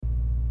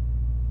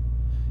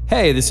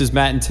Hey, this is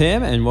Matt and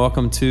Tim, and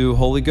welcome to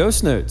Holy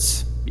Ghost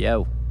Notes.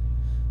 Yo,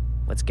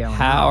 what's going on?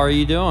 How are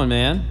you doing,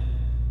 man?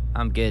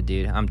 I'm good,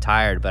 dude. I'm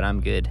tired, but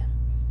I'm good.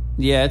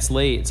 Yeah, it's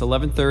late. It's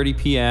 11:30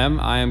 p.m.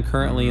 I am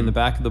currently in the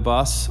back of the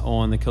bus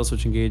on the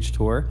Killswitch Engage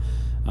tour.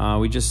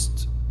 We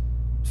just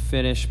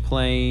finished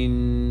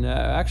playing,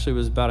 actually it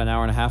was about an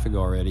hour and a half ago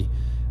already.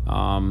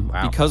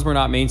 Wow. Because we're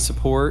not main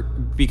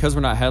support, because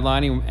we're not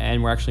headlining,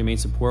 and we're actually main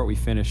support, we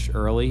finish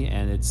early,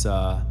 and it's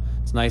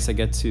nice I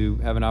get to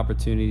have an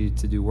opportunity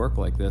to do work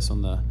like this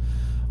on the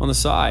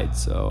side.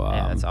 So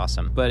Yeah, that's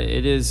awesome. But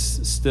it is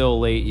still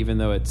late, even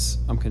though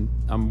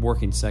I'm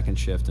working second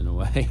shift in a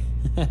way.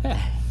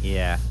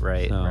 Yeah,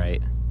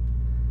 right.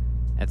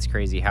 That's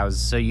crazy.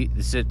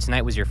 So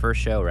tonight was your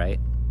first show, right?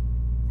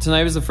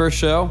 Tonight was the first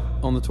show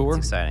on the tour.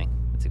 It's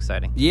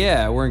exciting.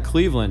 Yeah, we're in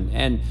Cleveland,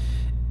 and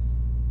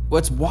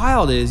what's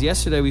wild is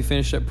yesterday we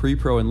finished up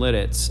pre-pro in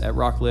Lidditz at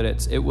Rock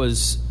Lidditz. It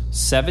was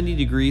 70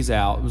 degrees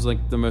out. It was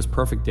like the most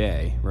perfect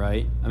day,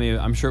 right? I mean,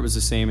 I'm sure it was the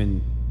same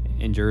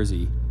in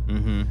Jersey.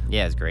 Mm-hmm.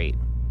 Yeah, it's great.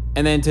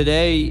 And then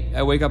today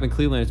I wake up in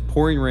Cleveland. It's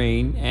pouring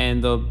rain,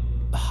 and the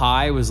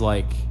high was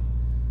like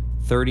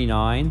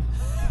 39.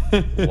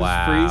 It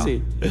Wow. was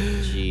freezing.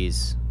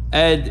 Jeez.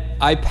 And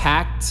I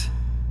packed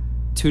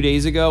 2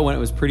 days ago when it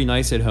was pretty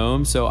nice at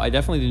home, so I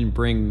definitely didn't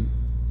bring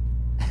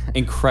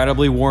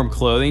incredibly warm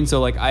clothing. So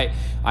like I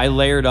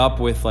layered up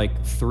with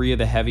like 3 of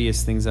the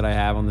heaviest things that I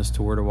have on this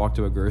tour to walk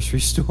to a grocery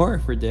store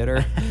for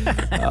dinner.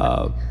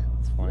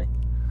 It's funny.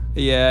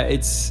 Yeah,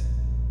 it's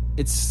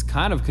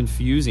kind of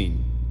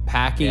confusing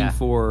packing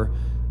for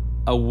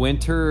a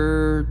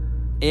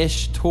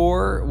winter-ish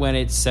tour when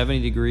it's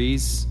 70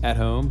 degrees at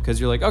home,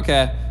 because you're like,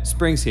 okay,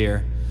 spring's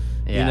here.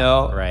 Yeah, you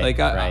know, right, like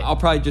right. I'll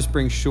probably just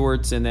bring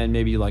shorts and then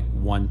maybe like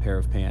one pair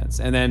of pants.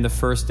 And then the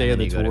first day of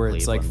the tour,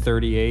 it's like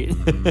 38.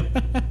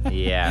 Mm-hmm.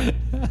 Yeah,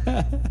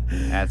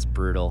 that's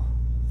brutal.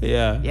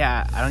 Yeah.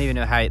 Yeah, I don't even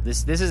know how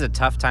this is a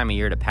tough time of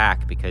year to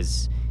pack,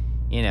 because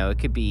it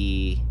could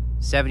be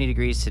 70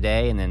 degrees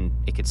today and then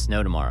it could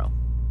snow tomorrow.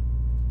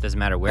 Doesn't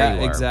matter where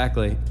you are.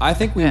 Exactly. I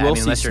think we will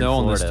see snow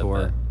on this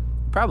tour.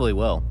 Probably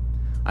will.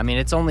 I mean,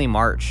 it's only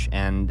March,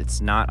 and it's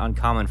not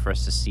uncommon for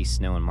us to see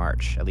snow in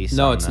March, at least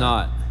No, on it's the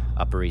not.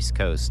 Upper East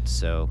Coast.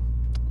 So,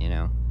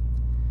 yeah.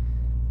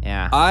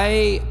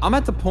 I'm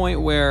at the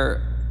point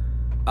where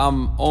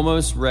I'm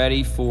almost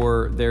ready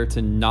for there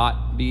to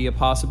not be a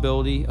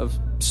possibility of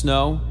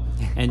snow,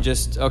 and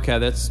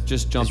let's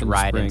just jump Just into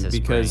ride spring, into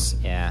because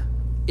spring.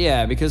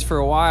 yeah, because for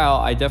a while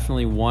I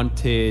definitely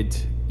wanted,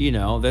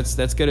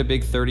 let's get a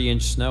big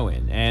 30-inch snow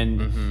in,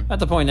 and at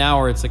the point now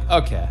where it's like,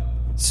 okay,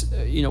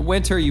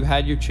 winter, you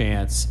had your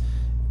chance.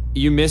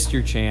 You missed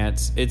your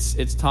chance.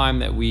 It's time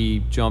that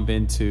we jump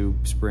into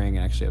spring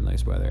and actually have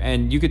nice weather.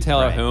 And you could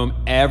tell at home,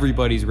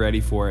 everybody's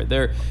ready for it.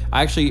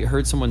 I actually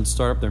heard someone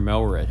start up their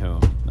mower at home.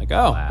 Like,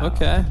 oh, Wow.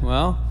 Okay,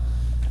 well,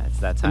 That's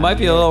that time. it might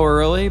be a little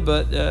early,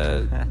 but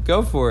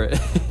go for it.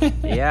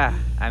 Yeah,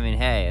 I mean,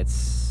 hey,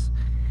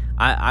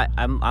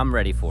 I'm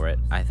ready for it.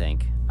 I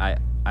think I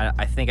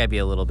think I'd be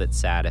a little bit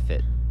sad if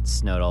it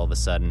snowed all of a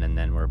sudden and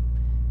then we're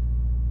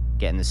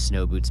getting the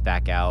snow boots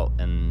back out,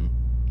 and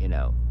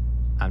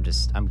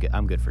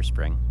I'm good for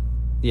spring.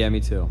 Yeah,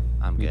 me too.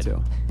 Me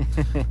too.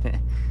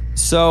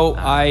 So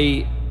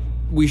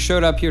we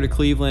showed up here to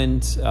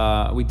Cleveland.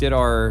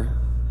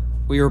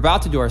 We were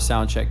about to do our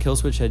sound check.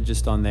 Killswitch had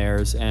just done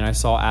theirs, and I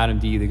saw Adam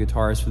D, the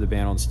guitarist for the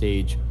band, on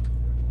stage.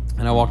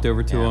 And I walked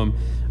over to him.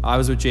 I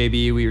was with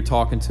JB. We were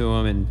talking to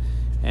him,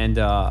 and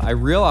I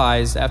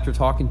realized after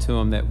talking to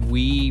him that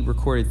we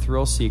recorded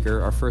Thrill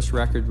Seeker, our first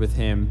record with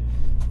him,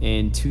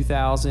 in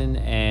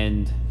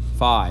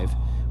 2005,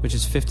 which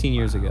is 15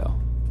 years ago.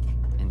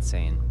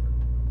 Insane.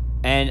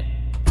 And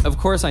of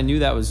course I knew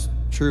that was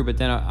true, but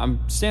then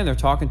I'm standing there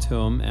talking to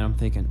him, and I'm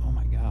thinking, oh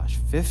my gosh,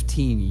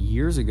 15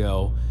 years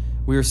ago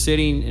we were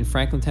sitting in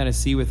Franklin,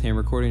 Tennessee with him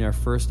recording our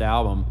first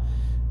album,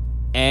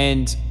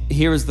 and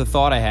here was the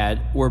thought I had: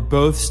 we're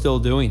both still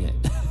doing it.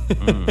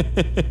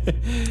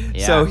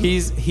 Yeah. So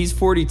he's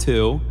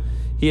 42.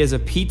 He has a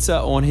pizza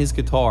on his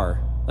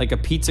guitar, like a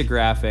pizza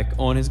graphic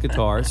on his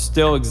guitar.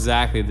 Still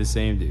exactly the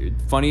same dude.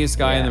 Funniest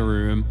guy in the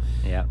room.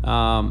 Yeah.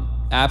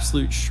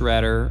 Absolute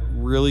shredder.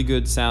 Really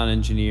good sound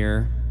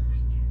engineer.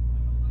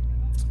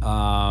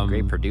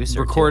 Great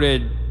producer.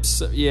 Recorded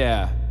some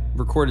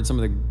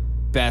of the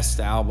best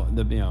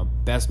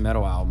best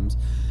metal albums.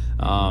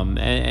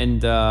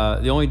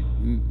 The only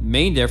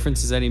main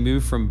difference is that he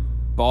moved from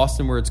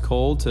Boston, where it's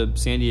cold, to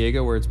San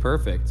Diego, where it's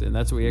perfect, and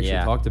that's what we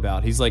actually talked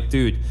about. He's like,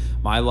 dude,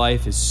 my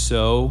life is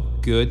so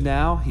good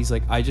now. He's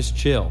like, I just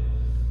chill.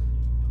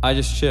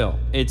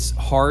 It's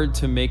hard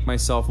to make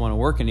myself want to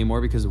work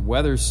anymore because the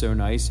weather's so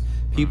nice.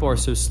 People are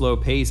so slow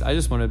paced. I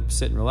just want to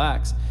sit and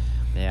relax.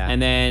 Yeah. And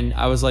then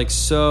I was like,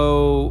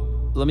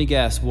 so let me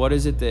guess, what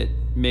is it that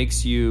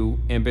makes you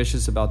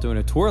ambitious about doing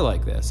a tour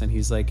like this? And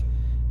he's like,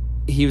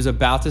 he was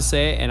about to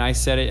say it, and I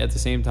said it at the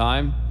same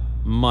time: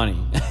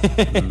 money.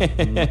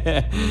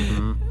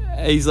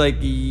 He's like,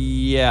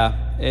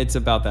 yeah, it's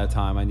about that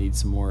time. I need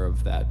some more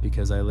of that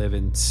because I live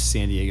in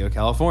San Diego,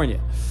 California.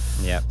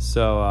 Yeah.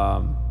 So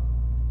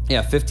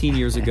Yeah, 15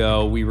 years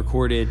ago, we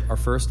recorded our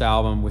first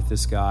album with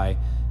this guy,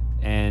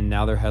 and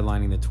now they're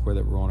headlining the tour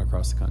that we're on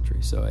across the country.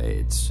 So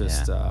it's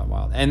just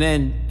wild. And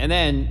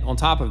then on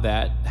top of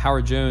that,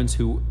 Howard Jones,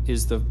 who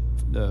is the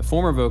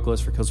former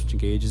vocalist for Killswitch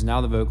Engage, is now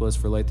the vocalist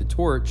for Light the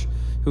Torch,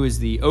 who is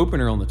the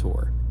opener on the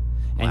tour.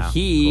 And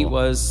he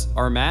was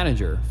our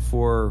manager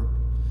for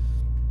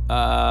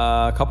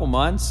a couple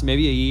months,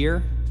 maybe a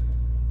year,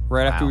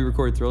 right after we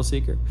recorded Thrill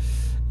Seeker.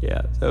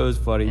 Yeah, that was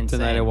funny. Insane.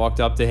 Tonight I walked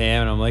up to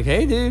him and I'm like,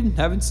 "Hey, dude,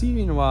 haven't seen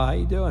you in a while. How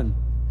you doing?"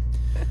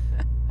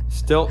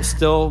 Still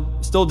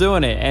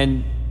doing it,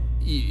 and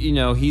you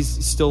know he's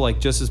still like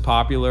just as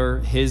popular.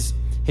 His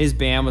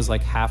band was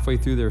like halfway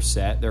through their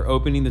set. They're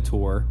opening the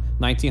tour.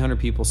 1,900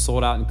 people,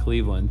 sold out in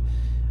Cleveland,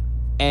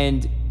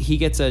 and he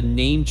gets a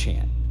name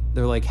chant.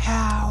 They're like,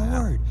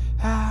 "Howard,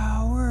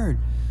 Howard."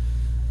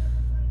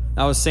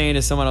 I was saying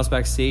to someone else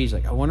backstage,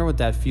 like, I wonder what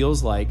that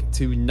feels like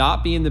to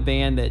not be in the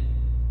band that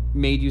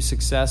made you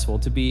successful,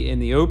 to be in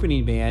the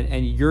opening band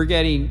and you're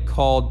getting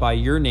called by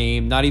your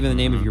name, not even the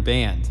name of your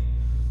band.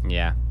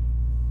 Yeah.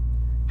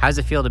 How does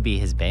it feel to be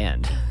his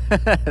band?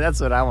 That's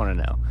what I want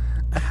to know.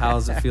 How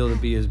does it feel to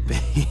be his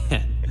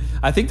band?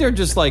 I think they're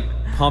just like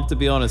pumped to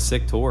be on a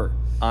sick tour.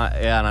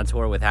 Yeah, on a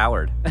tour with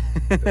Howard.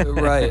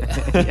 Right.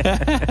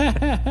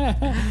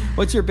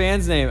 What's your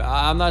band's name?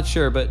 I'm not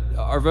sure, but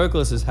our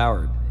vocalist is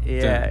Howard.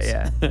 Yeah, Jones.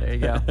 yeah. There you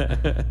go.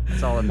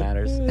 That's all that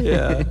matters.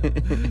 Yeah.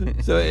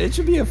 So it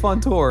should be a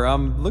fun tour.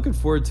 I'm looking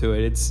forward to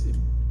it. It's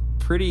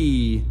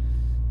pretty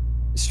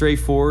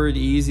straightforward,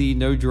 easy,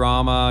 no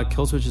drama.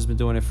 Killswitch has been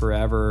doing it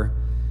forever.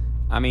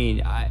 I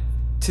mean,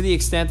 to the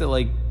extent that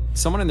like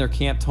someone in their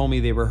camp told me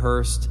they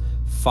rehearsed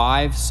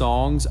 5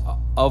 songs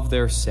of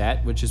their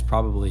set, which is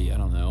probably, I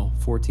don't know,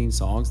 14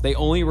 songs. They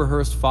only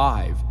rehearsed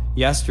 5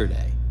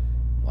 yesterday.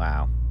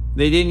 Wow.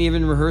 They didn't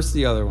even rehearse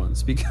the other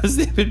ones because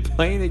they've been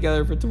playing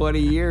together for 20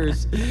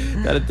 years.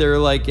 That they're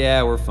like,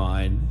 yeah, we're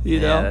fine. You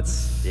know?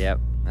 That's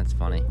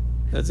funny.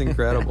 That's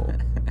incredible.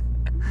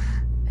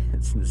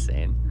 It's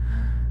insane.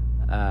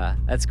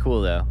 That's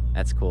cool though.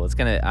 That's cool. It's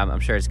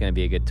I'm sure it's gonna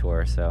be a good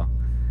tour. So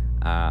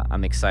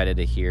I'm excited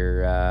to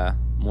hear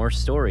more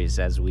stories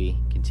as we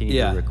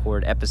continue to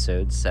record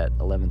episodes at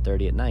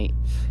 11:30 at night.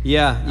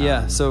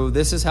 Yeah. So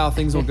this is how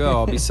things will go.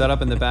 I'll be set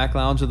up in the back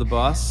lounge of the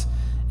bus,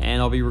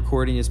 and I'll be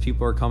recording as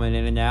people are coming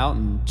in and out.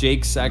 And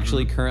Jake's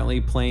actually currently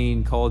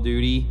playing Call of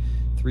Duty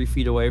 3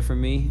 feet away from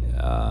me.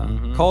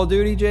 Call of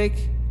Duty,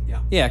 Jake?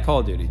 Yeah, Call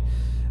of Duty.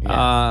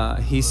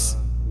 Yeah. He's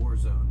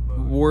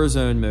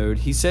Warzone mode.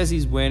 He says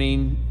he's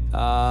winning.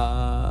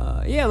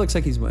 It looks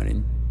like he's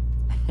winning.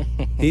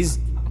 He's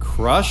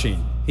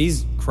crushing.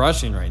 He's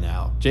crushing right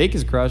now. Jake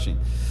is crushing.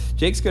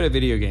 Jake's good at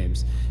video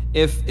games.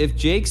 If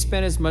Jake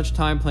spent as much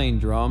time playing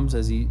drums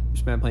as he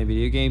spent playing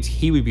video games,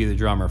 he would be the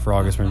drummer for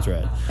August Burns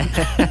Red.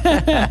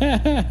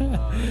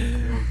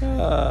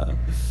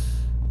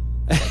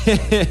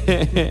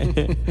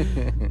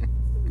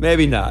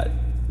 Maybe not.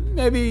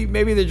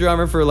 Maybe the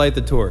drummer for Light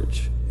the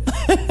Torch.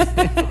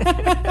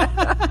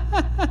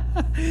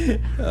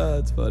 Oh,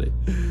 that's funny.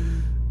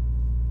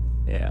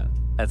 Yeah,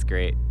 that's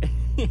great.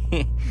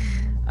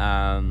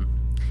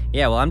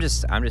 Well, I'm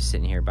just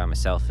sitting here by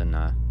myself in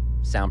a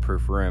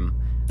soundproof room.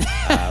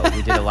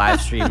 We did a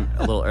live stream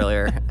a little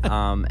earlier,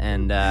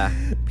 and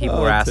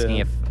people were asking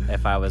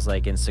if I was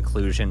like in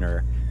seclusion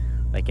or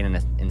like in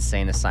an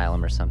insane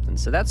asylum or something.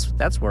 So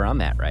that's where I'm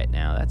at right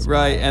now. That's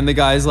right. And the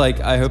guy's like,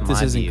 I hope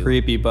this isn't view.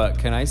 creepy, but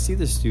can I see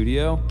the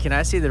studio? Can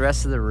I see the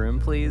rest of the room,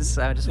 please?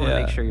 I just want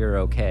to make sure you're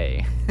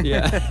okay.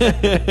 Yeah.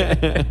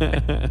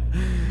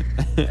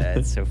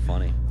 It's so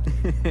funny.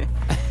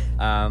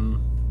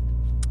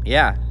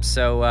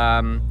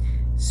 So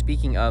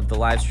speaking of the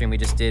live stream we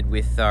just did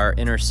with our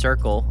Inner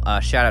Circle,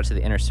 shout out to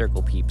the Inner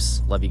Circle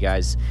peeps. Love you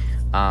guys.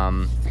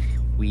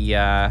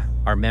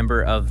 Our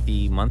member of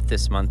the month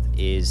this month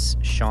is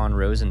Sean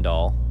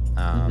Rosendahl.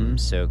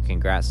 So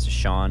congrats to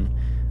Sean.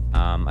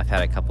 I've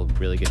had a couple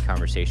really good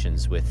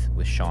conversations with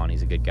Sean.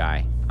 He's a good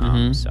guy.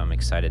 So I'm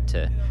excited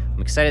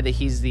that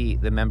he's the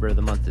member of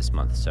the month this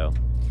month. So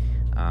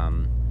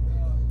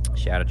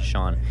shout out to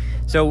Sean.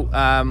 So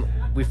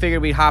we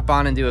figured we'd hop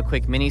on and do a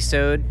quick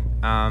mini-sode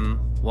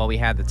while we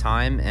had the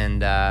time,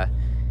 and I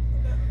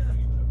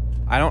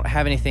don't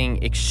have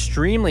anything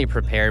extremely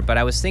prepared, but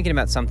I was thinking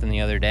about something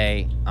the other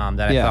day that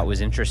I thought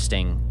was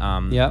interesting.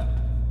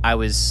 I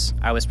was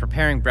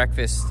preparing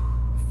breakfast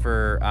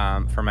for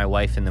my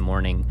wife in the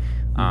morning,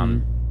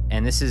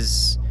 and this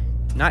is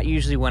not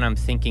usually when I'm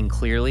thinking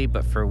clearly,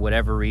 but for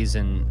whatever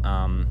reason,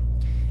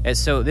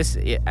 so this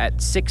at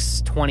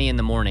 6:20 in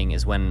the morning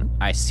is when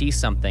I see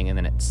something, and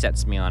then it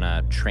sets me on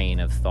a train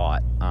of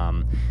thought.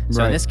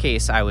 So in this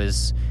case, I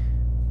was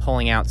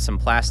pulling out some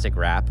plastic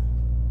wrap,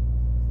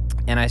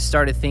 and I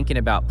started thinking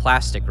about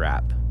plastic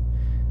wrap,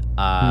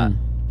 and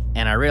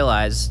I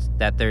realized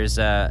that there's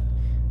a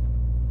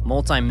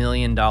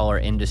multi-million-dollar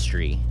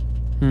industry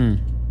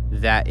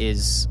that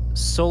is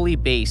solely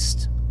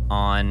based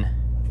on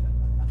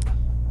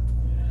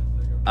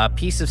a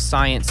piece of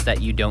science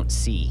that you don't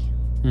see,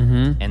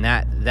 and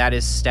that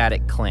is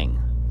static cling.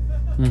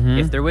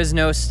 If there was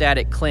no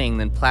static cling,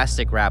 then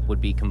plastic wrap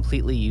would be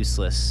completely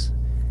useless,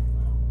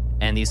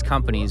 and these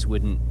companies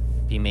wouldn't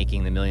be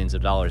making the millions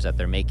of dollars that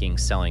they're making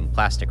selling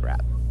plastic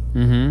wrap.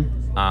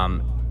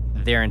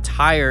 Their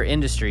entire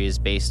industry is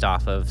based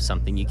off of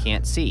something you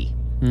can't see,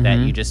 that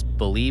you just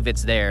believe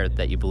it's there,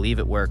 that you believe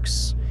it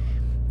works,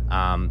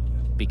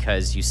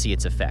 because you see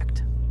its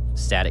effect.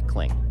 Static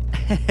cling.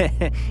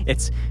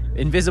 It's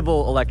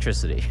invisible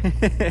electricity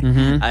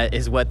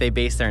is what they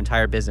base their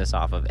entire business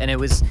off of. And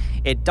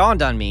it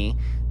dawned on me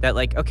that,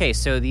 like, okay,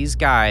 so these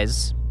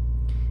guys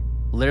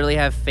literally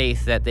have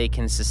faith that they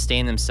can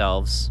sustain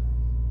themselves,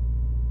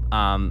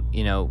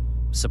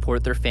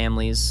 support their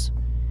families,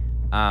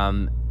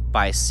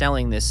 by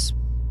selling this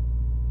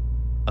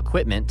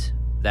equipment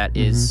that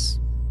is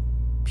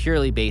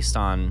purely based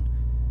on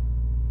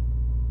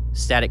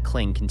static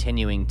cling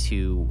continuing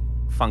to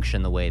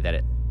function the way that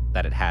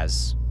it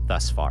has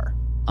thus far.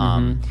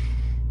 And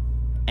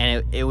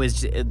it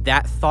was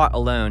that thought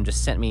alone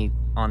just sent me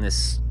on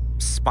this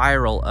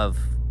spiral of,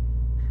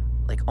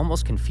 like,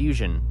 almost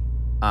confusion,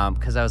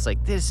 because I was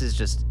like, this is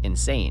just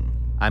insane.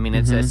 I mean,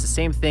 it's the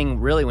same thing,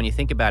 really, when you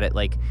think about it,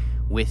 like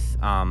with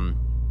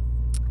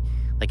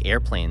like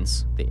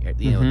airplanes,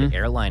 the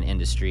airline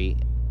industry.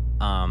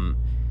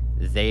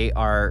 They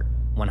are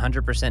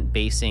 100%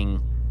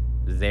 basing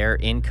their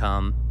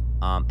income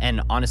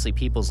and honestly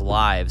people's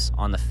lives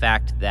on the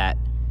fact that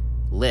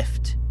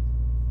lift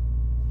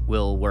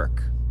will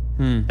work,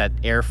 that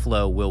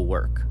airflow will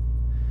work.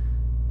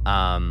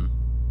 And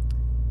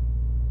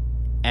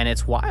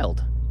it's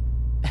wild.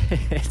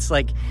 It's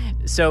like,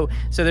 so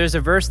there's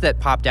a verse that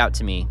popped out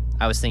to me.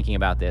 I was thinking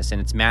about this, and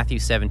it's Matthew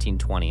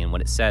 17:20, and what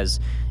it says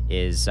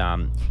is,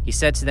 he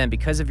said to them,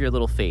 because of your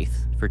little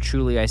faith, for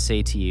truly I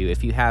say to you,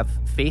 if you have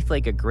faith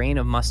like a grain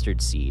of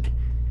mustard seed,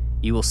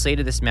 you will say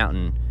to this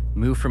mountain,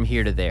 move from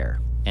here to there,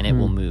 and it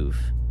will move,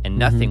 and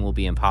nothing will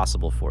be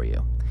impossible for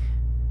you.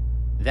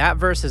 That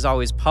verse has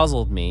always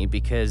puzzled me,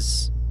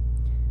 because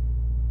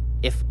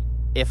if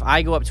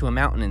I go up to a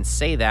mountain and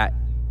say that,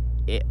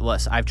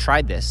 I've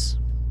tried this,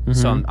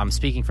 so I'm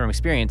speaking from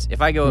experience.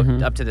 If I go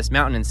up to this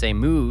mountain and say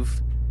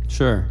move,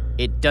 sure,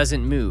 it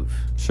doesn't move.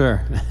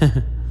 Sure.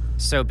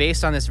 So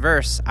based on this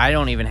verse, I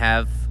don't even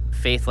have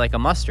faith like a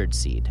mustard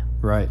seed.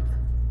 Right.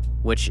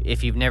 Which,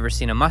 if you've never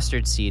seen a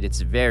mustard seed,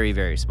 it's very,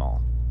 very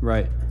small.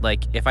 Right.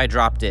 Like, if I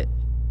dropped it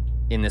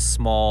in this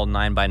small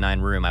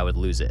 9x9 room, I would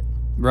lose it.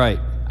 Right.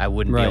 I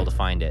wouldn't be able to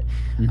find it.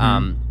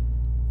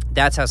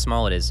 That's how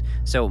small it is.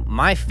 So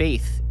my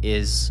faith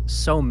is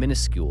so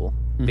minuscule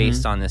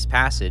based on this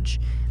passage,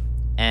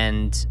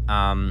 and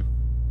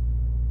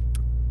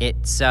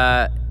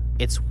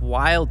it's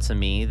wild to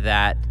me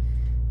that,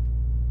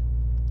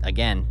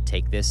 again,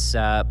 take this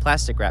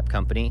plastic wrap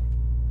company,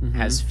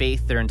 has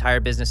faith, their entire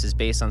business is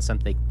based on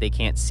something they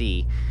can't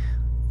see,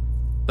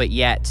 but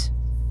yet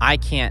I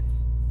can't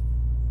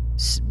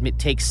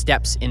take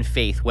steps in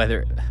faith,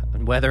 whether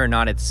or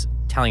not it's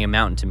telling a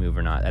mountain to move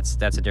or not.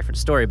 That's a different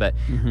story, but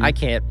I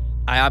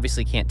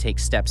obviously can't take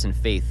steps in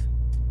faith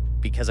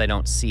because I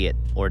don't see it,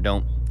 or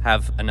don't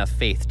have enough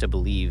faith to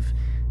believe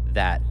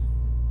that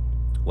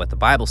what the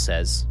Bible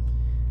says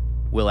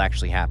will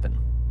actually happen,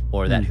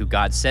 or that who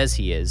God says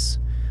he is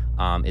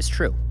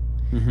true.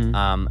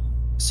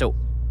 So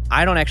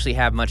I don't actually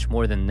have much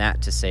more than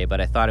that to say, but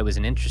I thought it was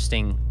an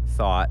interesting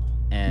thought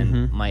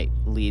and might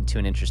lead to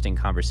an interesting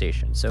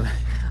conversation. So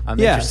I'm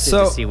interested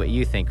to see what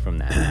you think from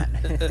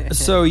that.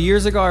 So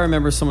years ago, I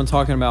remember someone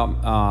talking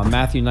about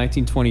Matthew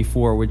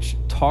 19:24, which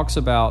talks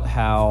about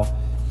how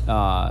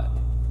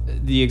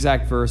the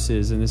exact verse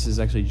is, and this is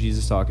actually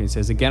Jesus talking. He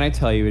says, again, I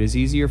tell you, it is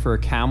easier for a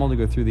camel to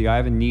go through the eye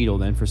of a needle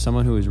than for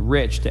someone who is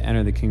rich to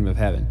enter the kingdom of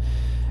heaven.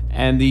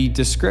 And the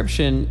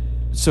description,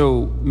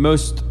 so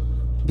most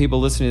people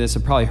listening to this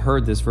have probably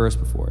heard this verse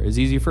before. It is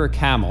easier for a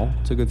camel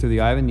to go through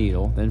the eye of a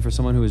needle than for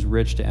someone who is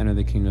rich to enter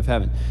the kingdom of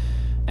heaven.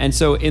 And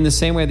so in the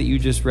same way that you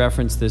just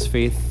referenced this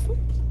faith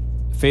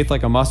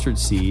like a mustard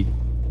seed,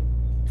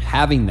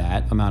 having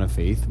that amount of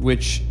faith,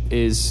 which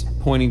is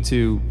pointing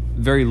to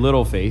very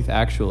little faith,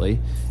 actually,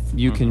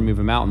 you can move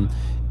a mountain.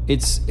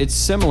 It's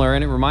similar,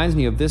 and it reminds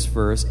me of this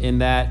verse in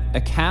that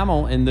a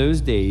camel in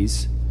those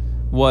days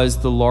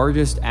was the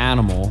largest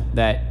animal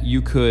that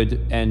you could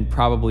and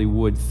probably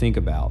would think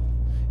about.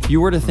 If you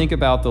were to think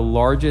about the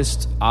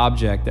largest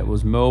object that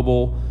was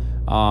mobile,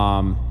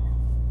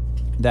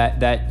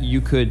 that you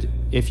could,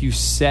 if you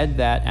said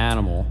that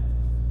animal,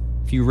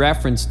 if you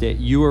referenced it,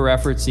 you were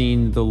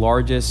referencing the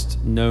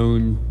largest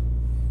known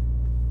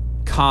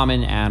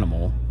common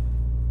animal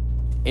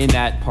in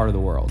that part of the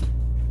world.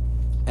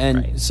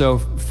 And so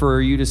for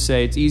you to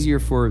say it's easier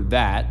for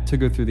that to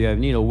go through the eye of a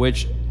needle,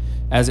 which,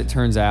 as it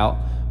turns out,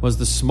 was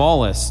the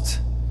smallest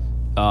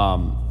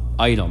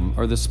item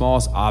or the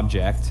smallest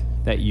object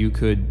that you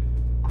could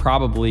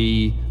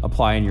probably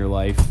apply in your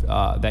life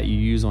that you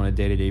use on a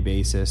day-to-day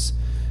basis,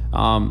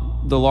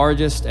 the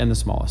largest and the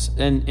smallest.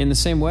 And in the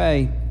same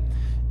way,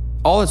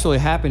 all that's really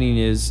happening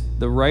is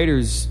the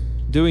writer's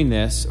doing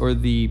this, or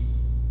the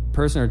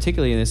person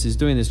articulating this is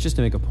doing this just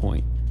to make a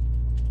point.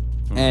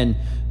 And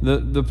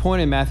the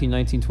point in Matthew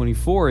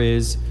 19:24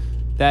 is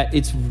that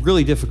it's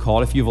really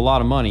difficult if you have a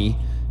lot of money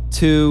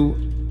to,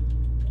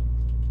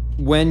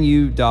 when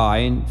you die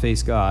and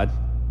face God,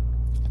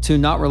 to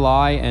not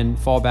rely and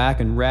fall back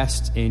and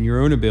rest in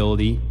your own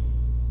ability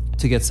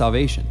to get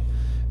salvation.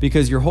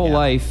 Because your whole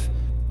life,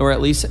 or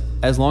at least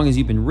as long as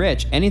you've been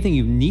rich, anything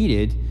you've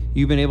needed,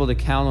 you've been able to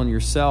count on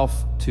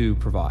yourself to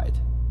provide.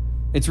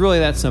 It's really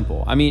that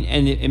simple. I mean,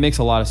 and it makes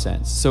a lot of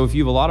sense. So if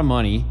you have a lot of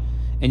money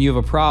and you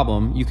have a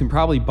problem, you can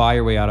probably buy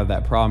your way out of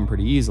that problem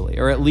pretty easily,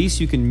 or at least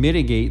you can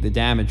mitigate the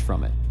damage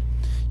from it.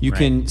 You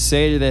can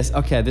say to this,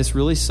 okay, this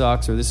really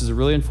sucks, or this is a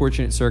really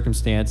unfortunate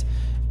circumstance.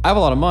 I have a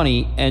lot of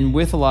money, and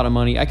with a lot of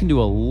money, I can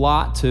do a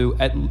lot to,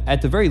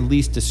 at the very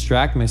least,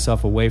 distract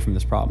myself away from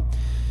this problem.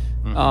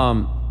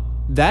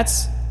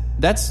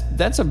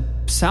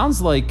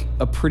 Sounds like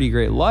a pretty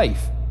great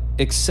life,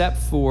 except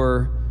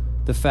for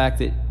the fact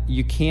that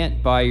you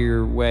can't buy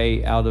your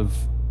way out of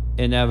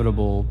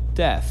inevitable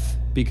death,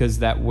 because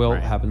that will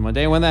happen one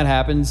day. And when that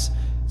happens,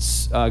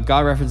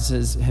 God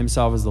references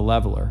himself as the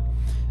leveler.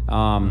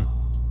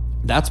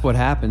 That's what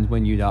happens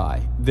when you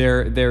die.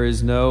 There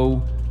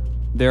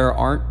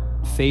aren't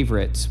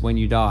favorites when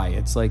you die.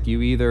 It's like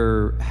you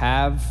either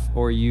have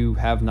or you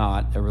have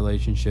not a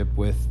relationship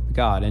with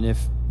God. And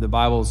if the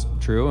Bible's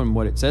true and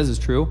what it says is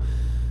true,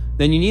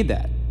 then you need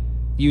that.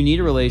 You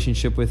need a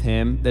relationship with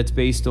him that's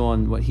based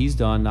on what he's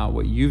done, not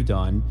what you've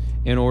done,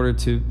 in order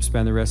to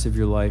spend the rest of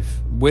your life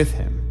with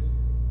him.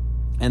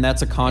 And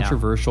that's a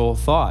controversial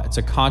thought. It's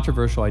a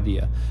controversial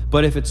idea.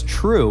 But if it's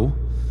true,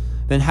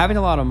 then having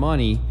a lot of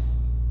money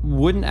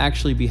wouldn't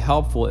actually be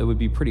helpful. It would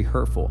be pretty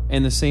hurtful.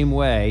 In the same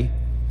way,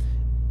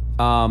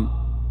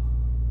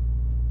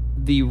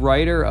 the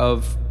writer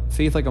of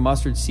Faith Like a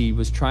Mustard Seed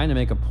was trying to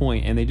make a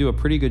point, and they do a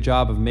pretty good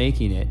job of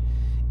making it,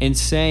 in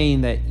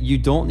saying that you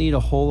don't need a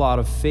whole lot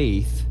of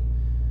faith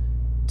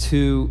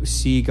to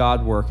see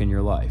God work in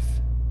your life.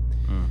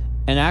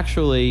 And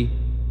actually,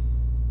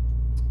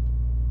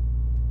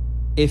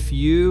 if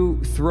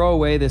you throw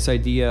away this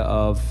idea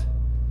of,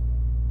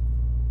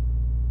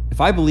 if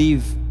I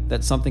believe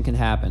that something can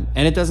happen,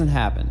 and it doesn't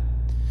happen.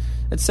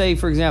 Let's say,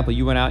 for example,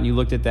 you went out and you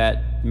looked at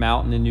that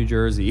mountain in New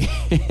Jersey,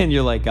 and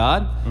you're like,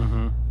 God,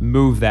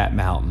 move that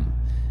mountain.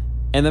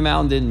 And the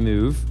mountain didn't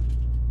move.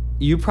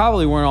 You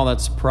probably weren't all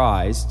that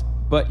surprised,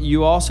 but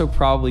you also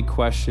probably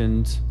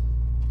questioned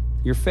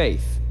your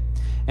faith.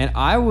 And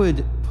I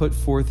would put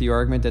forth the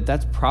argument that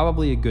that's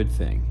probably a good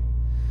thing,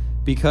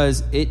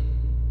 because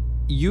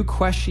you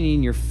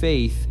questioning your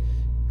faith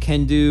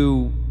can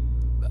do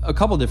a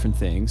couple different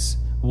things.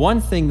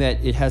 One thing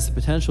that it has the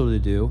potential to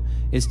do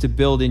is to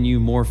build in you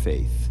more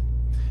faith,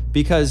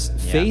 because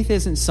faith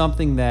isn't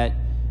something that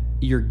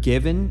you're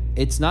given.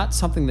 It's not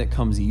something that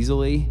comes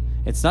easily.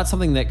 It's not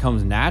something that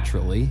comes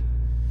naturally.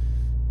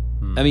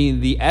 I mean,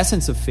 the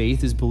essence of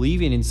faith is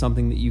believing in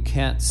something that you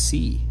can't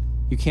see,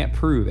 you can't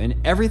prove. And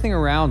everything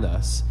around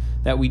us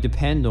that we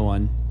depend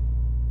on,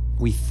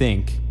 we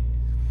think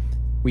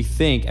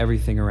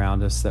everything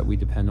around us that we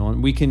depend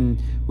on, we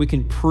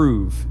can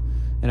prove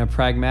in a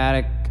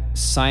pragmatic,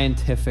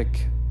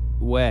 scientific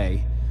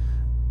way,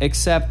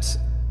 except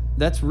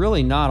that's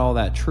really not all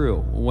that true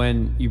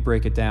when you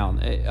break it down.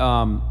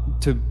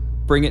 To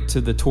bring it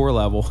to the tour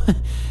level,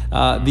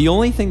 the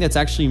only thing that's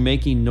actually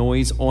making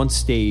noise on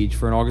stage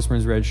for an August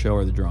Burns Red show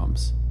are the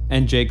drums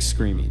and Jake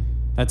screaming.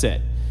 That's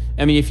it.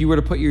 I mean, if you were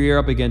to put your ear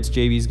up against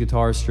JV's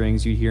guitar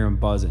strings, you'd hear him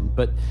buzzing.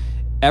 But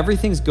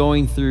everything's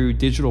going through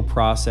digital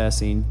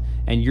processing,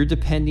 and you're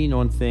depending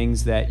on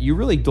things that you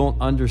really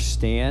don't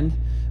understand,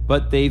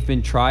 but they've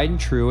been tried and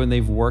true, and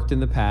they've worked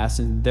in the past,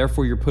 and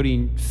therefore you're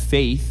putting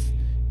faith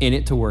in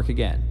it to work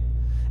again.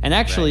 And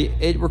actually,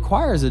 it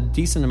requires a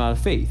decent amount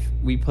of faith.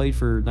 We played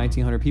for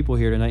 1,900 people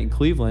here tonight in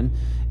Cleveland,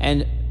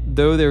 and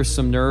though there's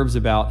some nerves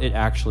about it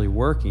actually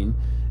working,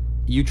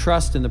 you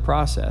trust in the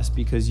process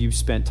because you've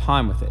spent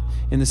time with it.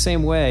 In the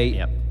same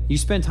way, you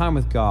spend time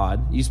with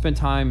God, you spend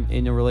time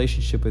in a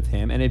relationship with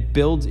him, and it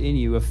builds in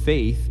you a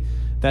faith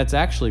that's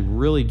actually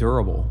really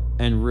durable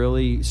and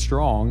really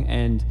strong.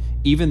 And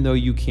even though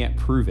you can't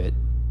prove it,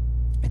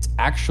 it's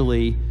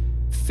actually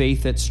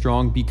faith that's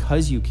strong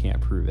because you can't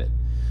prove it.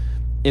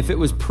 If it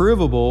was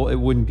provable, it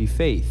wouldn't be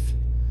faith.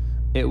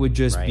 It would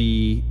just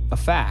be a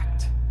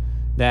fact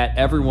that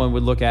everyone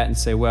would look at and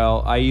say,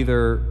 well, I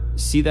either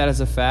see that as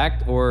a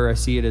fact or I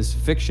see it as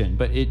fiction.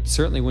 But it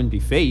certainly wouldn't be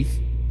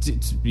faith.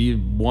 It's be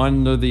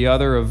one or the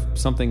other of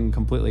something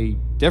completely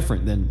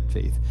different than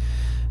faith.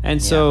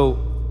 And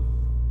so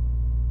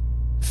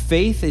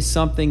faith is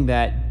something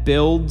that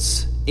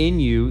builds in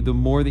you the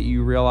more that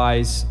you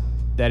realize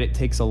that it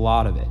takes a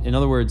lot of it. In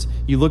other words,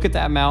 you look at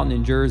that mountain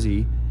in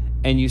Jersey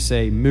and you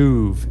say,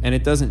 move, and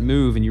it doesn't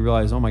move, and you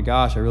realize, oh my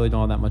gosh, I really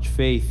don't have that much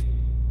faith.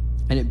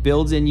 And it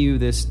builds in you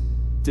this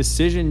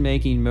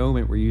decision-making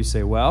moment where you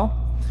say,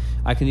 well,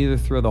 I can either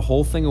throw the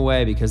whole thing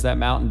away because that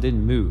mountain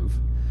didn't move,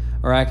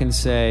 or I can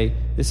say,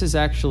 this is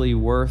actually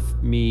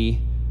worth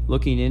me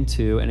looking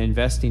into and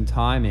investing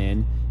time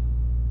in,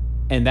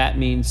 and that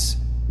means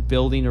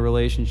building a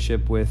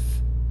relationship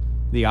with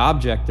the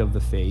object of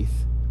the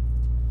faith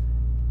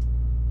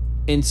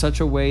in such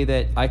a way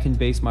that I can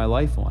base my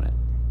life on it.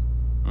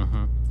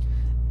 Mm-hmm.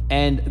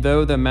 And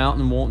though the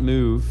mountain won't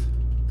move,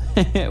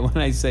 when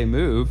I say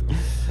move,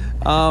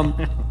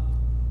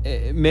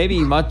 maybe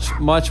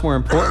much more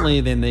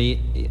importantly than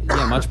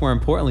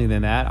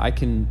that,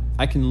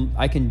 I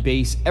can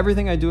base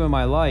everything I do in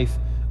my life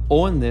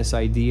on this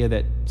idea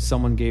that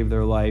someone gave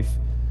their life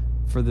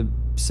for the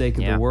sake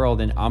of the world,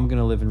 and I'm going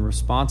to live in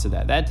response to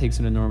that. That takes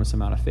an enormous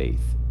amount of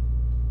faith.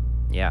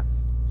 Yeah.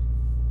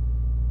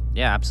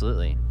 Yeah,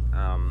 absolutely.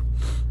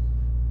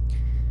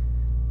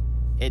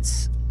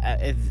 It's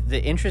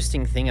the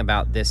interesting thing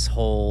about this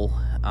whole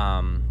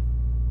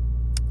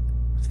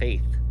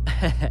faith,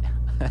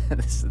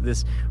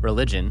 this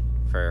religion,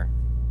 for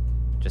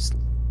just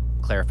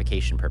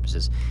clarification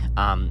purposes.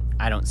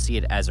 I don't see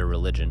it as a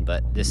religion,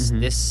 but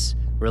this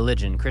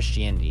religion,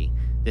 Christianity,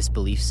 this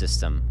belief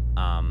system,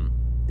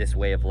 this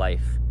way of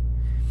life,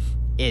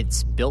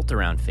 it's built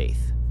around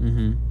faith.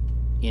 Mm-hmm.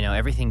 You know,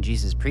 everything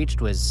Jesus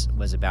preached was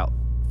about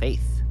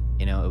faith.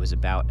 You know, it was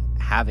about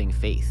having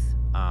faith.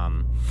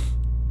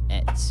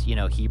 It's, you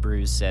know,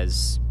 Hebrews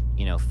says,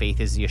 you know, faith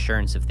is the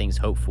assurance of things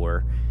hoped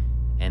for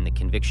and the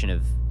conviction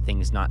of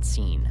things not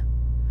seen.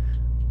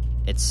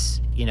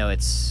 It's, you know,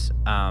 it's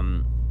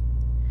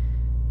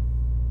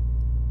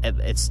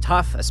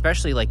tough,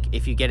 especially like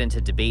if you get into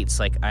debates.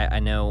 Like I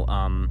know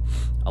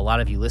a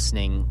lot of you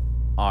listening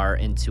are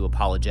into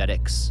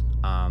apologetics.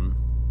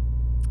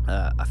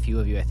 A few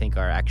of you, I think,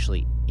 are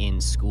actually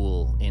in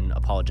school in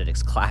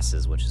apologetics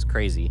classes, which is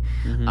crazy.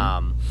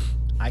 Mm-hmm.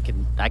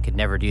 I could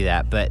never do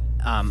that, but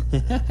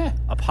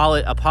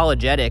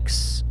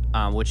apologetics,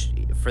 which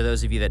for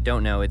those of you that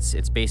don't know,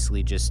 it's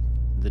basically just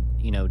the,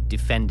 you know,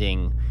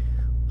 defending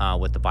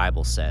what the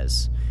Bible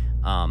says.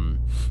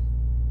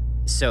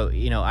 So,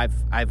 you know,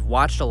 I've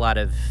watched a lot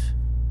of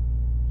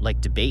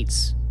like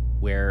debates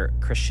where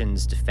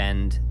Christians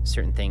defend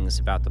certain things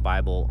about the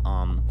Bible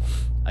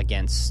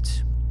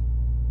against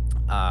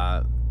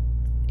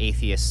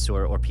atheists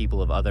or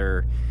people of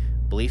other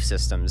belief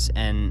systems,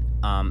 and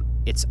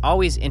it's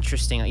always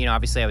interesting. You know,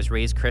 obviously I was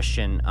raised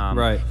Christian.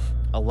 Right.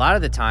 A lot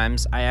of the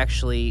times I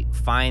actually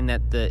find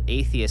that the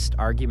atheist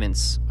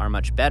arguments are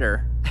much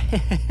better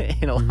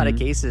in a lot of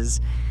cases.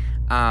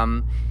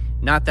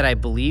 Not that I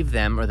believe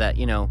them or that,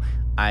 you know,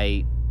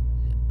 I,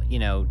 you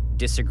know,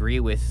 disagree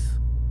with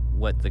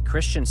what the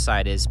Christian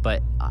side is,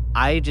 but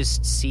I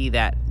just see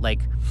that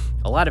like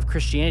a lot of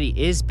Christianity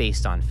is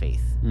based on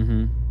faith.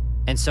 Mm-hmm.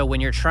 And so when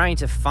you're trying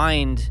to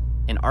find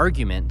an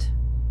argument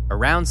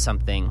around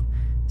something,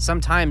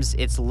 sometimes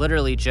it's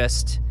literally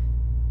just,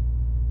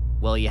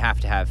 well, you have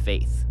to have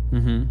faith.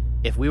 Mm-hmm.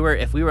 If we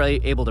were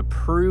able to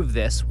prove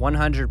this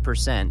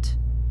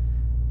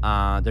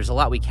 100%, there's a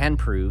lot we can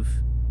prove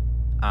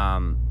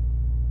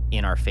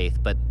in our faith,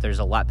 but there's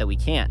a lot that we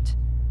can't.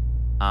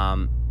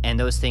 And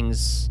those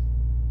things,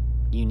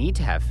 you need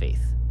to have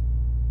faith.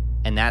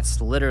 And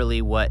that's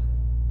literally what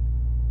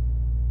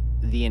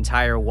the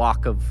entire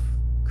walk of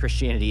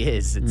Christianity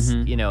is. It's,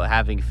 you know,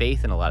 having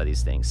faith in a lot of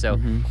these things. So,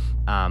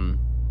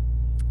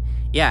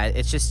 yeah,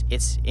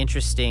 it's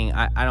interesting.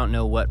 I don't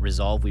know what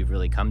resolve we've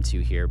really come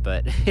to here,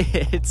 but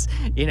it's,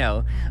 you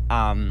know,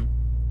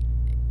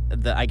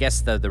 I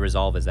guess the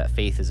resolve is that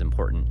faith is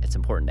important. It's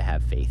important to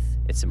have faith.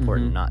 It's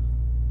important not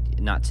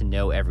to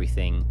know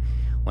everything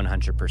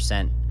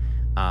 100%.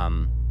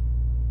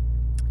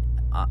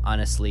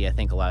 Honestly, I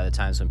think a lot of the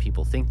times when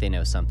people think they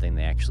know something,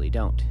 they actually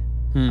don't.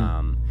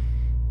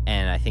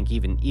 And I think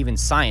even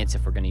science,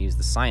 if we're going to use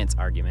the science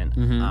argument,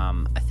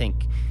 I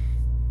think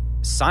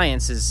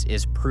science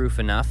is proof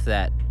enough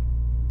that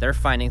they're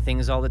finding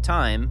things all the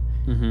time.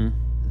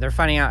 They're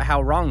finding out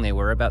how wrong they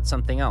were about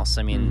something else.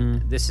 I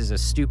mean, this is a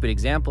stupid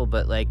example,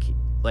 but like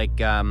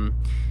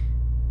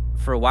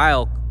for a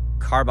while,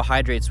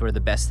 carbohydrates were the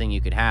best thing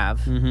you could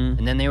have,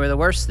 and then they were the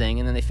worst thing,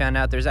 and then they found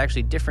out there's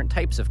actually different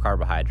types of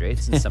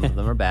carbohydrates, and some of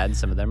them are bad and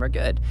some of them are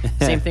good.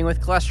 Same thing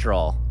with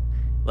cholesterol.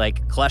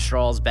 Like,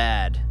 cholesterol's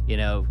bad, you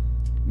know,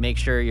 make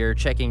sure you're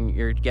getting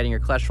your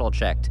cholesterol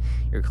checked.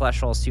 Your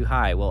cholesterol's too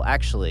high. Well,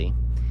 actually,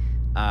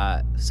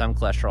 some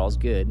cholesterol is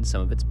good and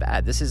some of it's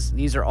bad.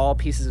 These are all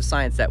pieces of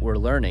science that we're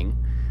learning,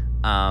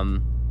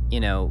 you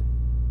know,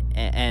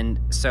 and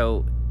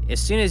so as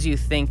soon as you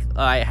think,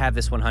 oh, I have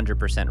this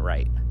 100%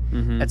 right,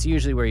 that's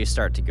usually where you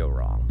start to go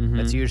wrong.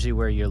 That's usually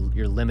where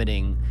you're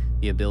limiting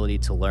the ability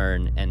to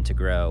learn and to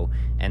grow.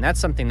 And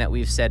that's something that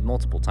we've said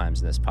multiple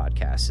times in this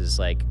podcast is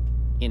like,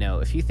 you know,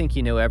 if you think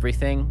you know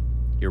everything,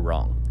 you're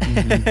wrong.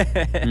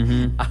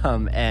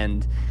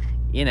 And,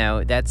 you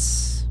know,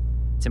 it's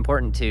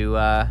important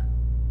to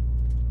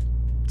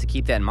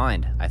keep that in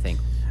mind, I think,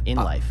 in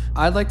life.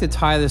 I'd like to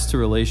tie this to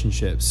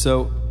relationships.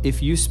 So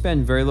if you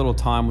spend very little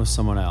time with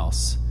someone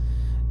else,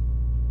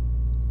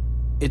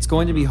 it's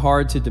going to be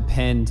hard to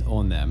depend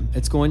on them.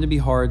 It's going to be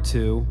hard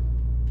to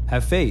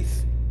have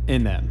faith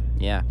in them.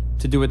 Yeah.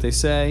 To do what they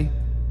say,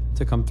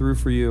 to come through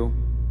for you,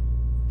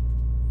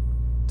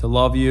 to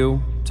love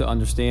you, to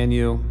understand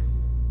you.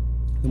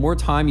 The more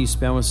time you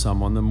spend with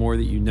someone, the more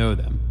that you know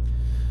them.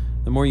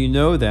 The more you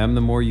know them,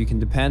 the more you can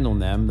depend on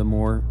them, the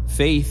more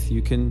faith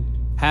you can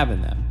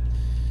having them.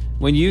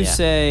 When you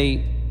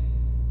say,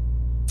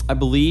 I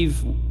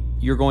believe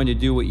you're going to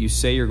do what you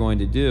say you're going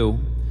to do,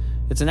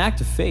 it's an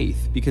act of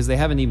faith because they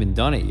haven't even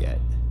done it yet.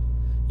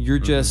 You're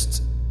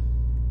just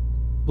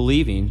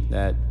believing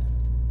that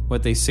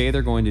what they say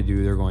they're going to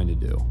do, they're going to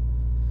do.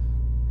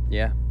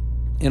 Yeah.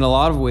 In a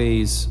lot of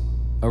ways,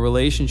 a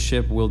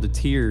relationship will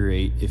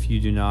deteriorate if you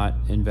do not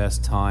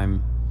invest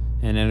time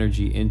and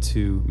energy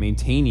into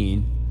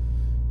maintaining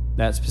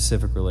that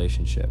specific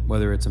relationship,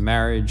 whether it's a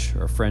marriage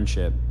or a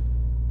friendship,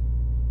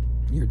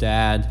 your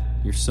dad,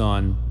 your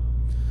son,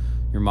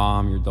 your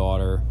mom, your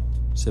daughter,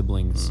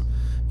 siblings.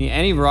 I mean,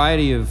 any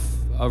variety of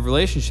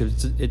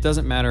relationships. It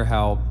doesn't matter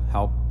how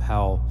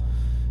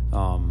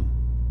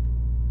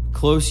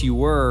close you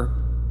were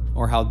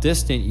or how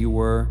distant you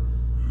were.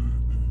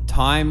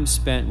 Time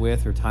spent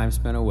with or time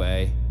spent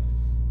away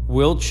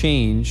will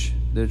change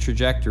the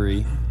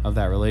trajectory of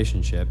that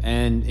relationship.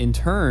 And in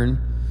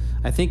turn,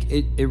 I think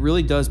it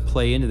really does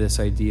play into this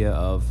idea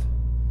of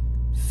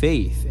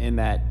faith, in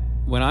that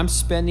when I'm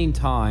spending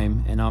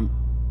time and I'm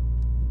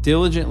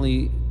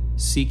diligently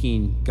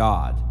seeking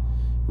God,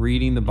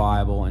 reading the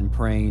Bible and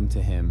praying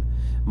to Him,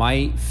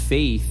 my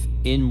faith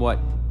in what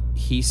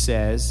He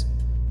says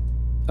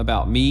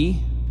about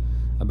me,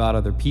 about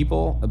other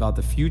people, about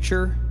the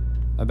future,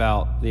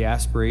 about the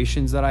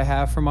aspirations that I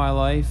have for my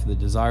life, the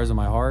desires of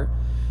my heart,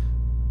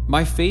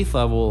 my faith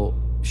level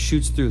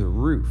shoots through the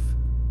roof.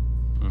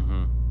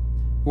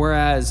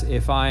 Whereas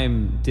if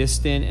I'm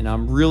distant and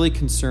I'm really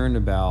concerned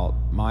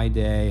about my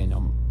day and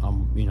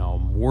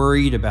I'm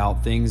worried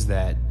about things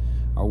that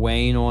are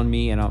weighing on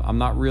me and I'm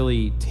not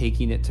really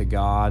taking it to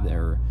God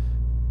or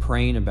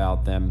praying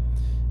about them,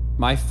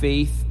 my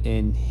faith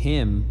in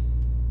Him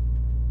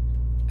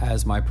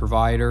as my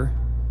provider,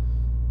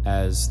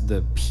 as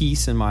the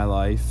peace in my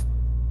life,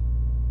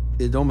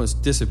 it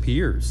almost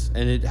disappears,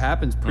 and it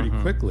happens pretty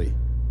quickly.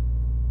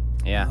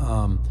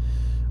 Yeah.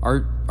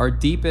 Our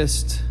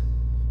deepest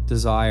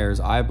desires,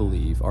 I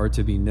believe, are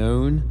to be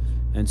known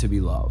and to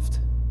be loved.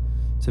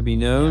 To be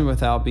known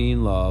without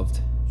being loved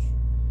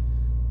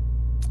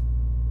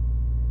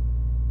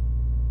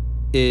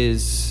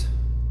is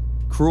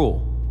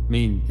cruel. I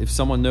mean, if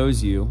someone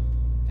knows you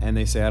and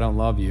they say, I don't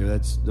love you,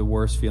 that's the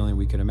worst feeling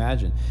we could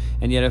imagine.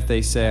 And yet if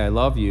they say, I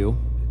love you,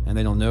 and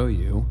they don't know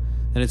you,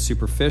 then it's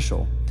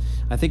superficial.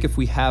 I think if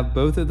we have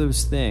both of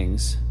those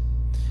things,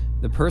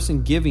 the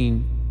person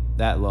giving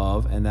that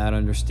love and that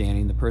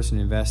understanding, the person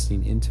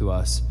investing into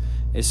us,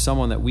 is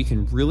someone that we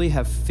can really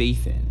have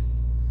faith in.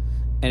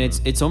 And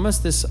it's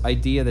almost this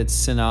idea that's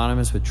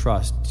synonymous with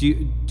trust. Do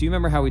you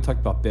remember how we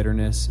talked about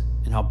bitterness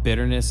and how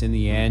bitterness in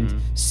the end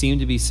seemed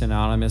to be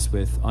synonymous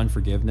with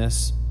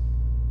unforgiveness?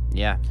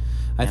 Yeah.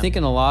 I think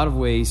in a lot of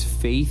ways,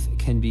 faith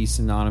can be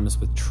synonymous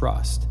with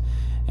trust.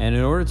 And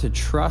in order to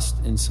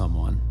trust in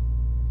someone,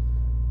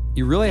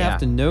 you really have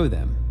to know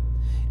them.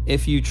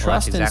 If you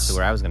trust, that's exactly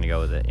where I was going to go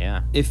with it.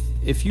 Yeah.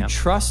 If you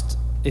trust,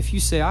 if you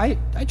say I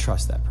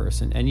trust that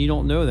person, and you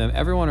don't know them,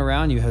 everyone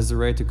around you has the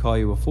right to call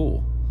you a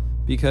fool,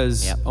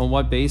 because on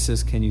what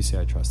basis can you say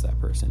I trust that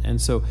person? And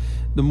so,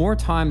 the more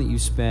time that you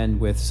spend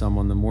with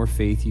someone, the more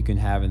faith you can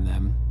have in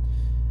them.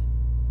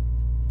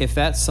 If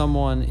that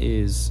someone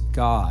is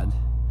God,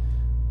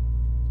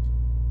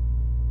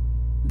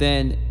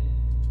 then,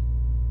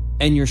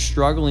 and you're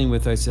struggling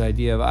with this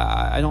idea of,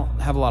 I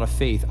don't have a lot of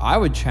faith, I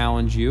would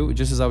challenge you,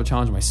 just as I would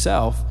challenge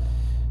myself,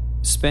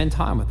 spend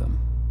time with them.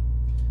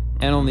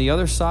 And on the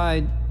other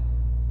side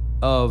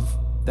of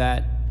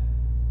that,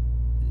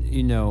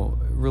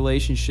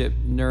 relationship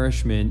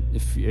nourishment,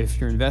 if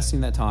you're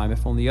investing that time,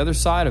 if on the other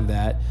side of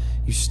that,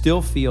 you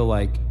still feel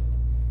like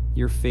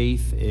your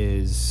faith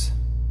is,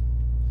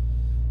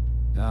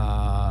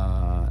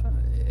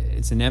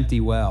 it's an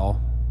empty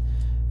well,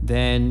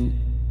 then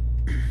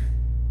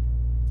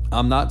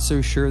I'm not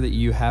so sure that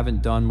you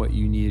haven't done what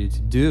you needed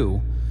to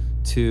do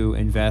to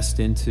invest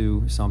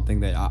into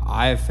something that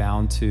I have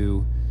found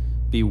to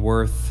be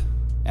worth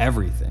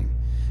everything.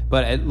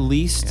 But at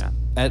least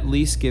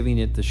giving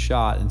it the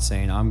shot and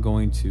saying, I'm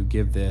going to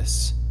give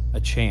this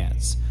a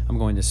chance. I'm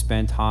going to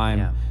spend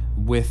time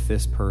with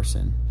this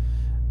person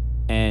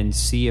and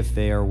see if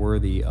they are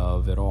worthy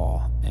of it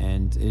all.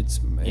 And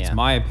it's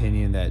my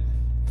opinion that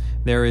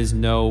there is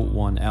no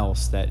one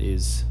else that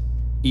is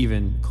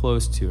even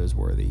close to as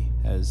worthy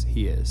as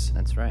he is.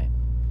 That's right.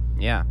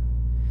 Yeah.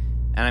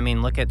 And I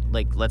mean,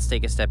 let's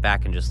take a step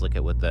back and just look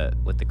at what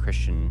the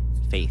Christian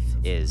faith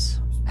is.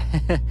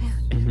 It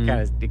kind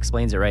of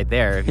explains it right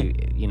there, if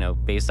you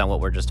based on what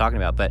we're just talking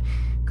about. But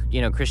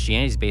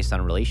Christianity is based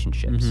on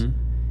relationships.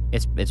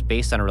 It's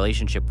based on a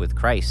relationship with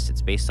Christ.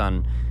 It's based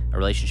on a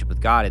relationship with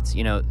God. It's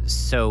and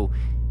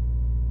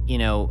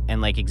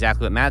like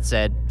exactly what Matt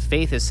said,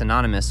 faith is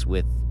synonymous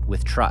with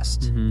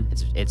trust.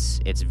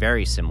 It's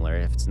very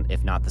similar,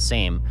 if not the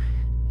same.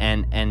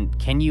 And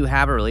can you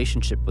have a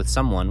relationship with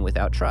someone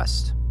without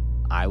trust?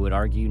 I would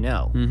argue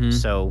no.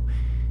 So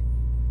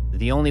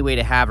the only way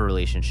to have a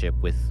relationship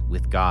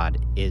with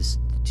God is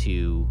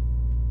to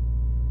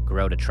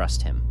grow to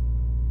trust Him.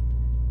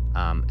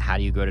 How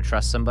do you grow to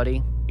trust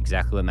somebody?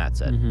 exactly what Matt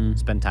said. Mm-hmm.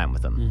 Spend time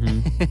with them.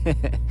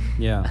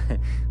 Mm-hmm. Yeah.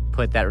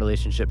 Put that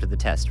relationship to the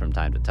test from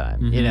time to time.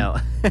 Mm-hmm. You know,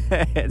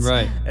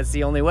 it's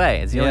the only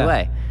way. It's the only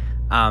way.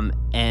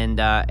 And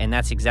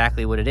that's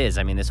exactly what it is.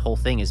 I mean, this whole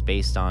thing is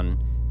based on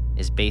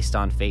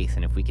faith.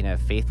 And if we can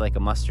have faith like a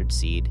mustard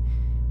seed,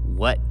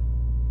 what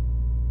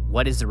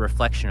is the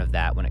reflection of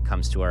that when it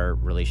comes to our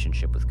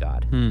relationship with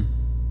God?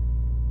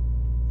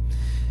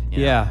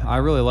 Yeah, I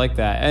really like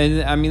that.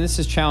 And I mean, this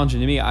is challenging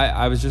to me.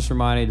 I was just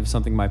reminded of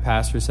something my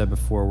pastor said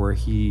before, where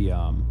he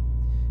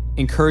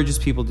encourages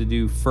people to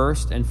do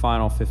first and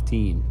final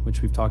 15,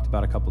 which we've talked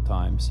about a couple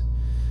times.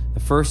 The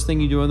first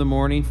thing you do in the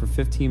morning for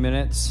 15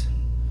 minutes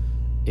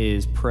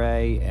is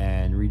pray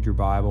and read your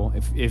Bible.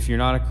 If you're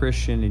not a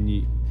Christian and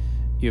you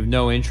have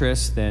no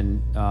interest,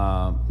 then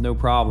no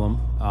problem.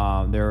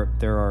 There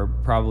are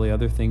probably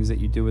other things that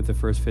you do with the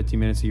first 15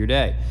 minutes of your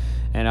day.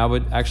 And I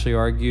would actually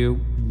argue,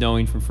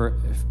 knowing from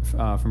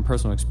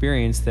personal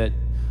experience, that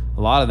a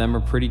lot of them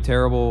are pretty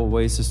terrible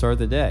ways to start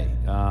the day.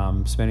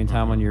 Spending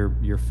time on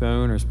your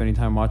phone or spending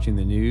time watching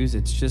the news,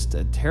 it's just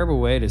a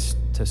terrible way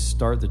to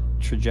start the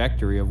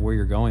trajectory of where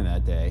you're going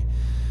that day.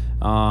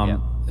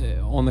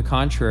 On the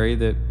contrary,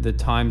 the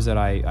times that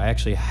I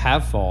actually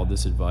have followed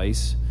this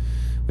advice,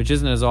 which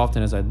isn't as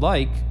often as I'd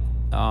like,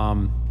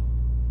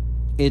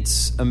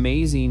 it's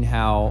amazing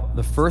how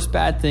the first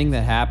bad thing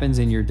that happens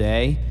in your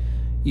day,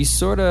 it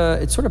sort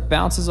of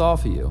bounces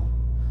off of you.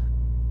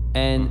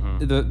 And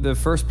the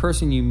first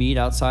person you meet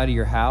outside of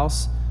your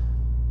house,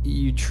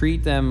 you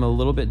treat them a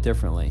little bit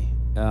differently.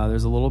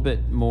 There's a little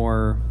bit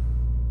more,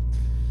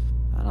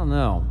 I don't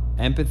know,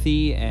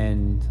 empathy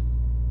and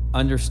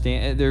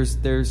understand. There's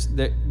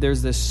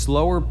this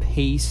slower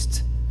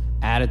paced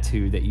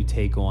attitude that you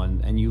take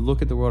on, and you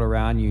look at the world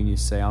around you and you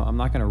say, I'm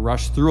not going to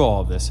rush through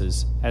all of this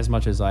as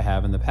much as I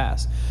have in the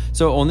past.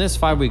 So on this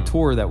 5-week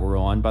tour that we're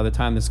on, by the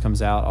time this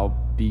comes out, I'll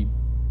be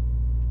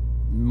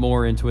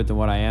more into it than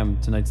what I am.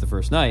 Tonight's the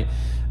first night.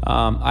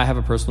 I have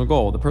a personal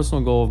goal. The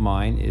personal goal of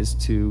mine is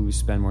to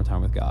spend more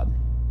time with God.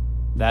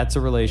 That's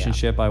a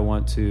relationship I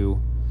want to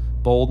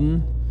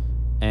bolden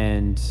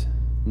and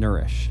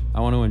nourish. I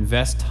want to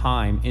invest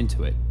time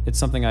into it. It's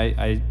something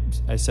I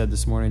said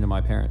this morning to my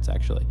parents,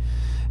 actually.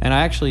 And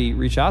I actually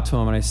reached out to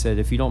them and I said,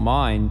 if you don't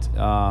mind,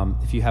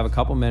 if you have a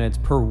couple minutes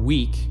per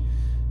week,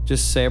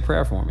 just say a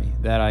prayer for me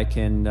that I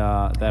can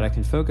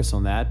focus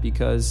on that,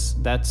 because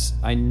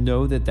I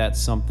know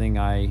that's something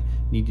I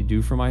need to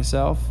do for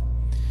myself.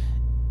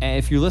 And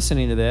if you're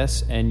listening to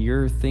this and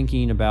you're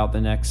thinking about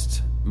the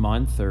next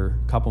month or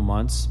couple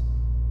months,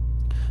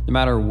 no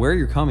matter where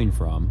you're coming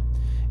from,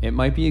 it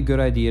might be a good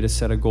idea to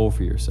set a goal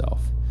for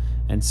yourself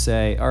and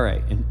say, all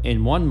right,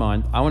 in 1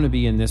 month, I want to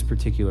be in this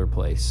particular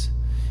place.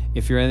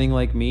 If you're anything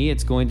like me,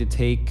 it's going to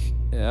take,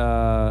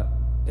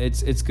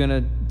 it's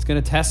gonna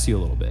test you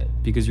a little bit,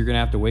 because you're gonna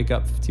have to wake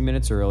up 15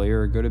 minutes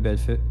earlier or go to bed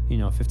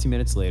 15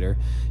 minutes later.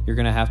 You're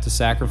gonna have to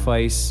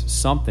sacrifice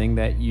something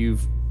that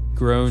you've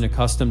grown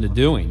accustomed to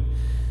doing.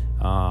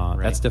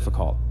 That's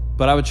difficult,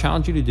 but I would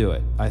challenge you to do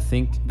it. I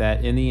think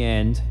that in the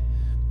end,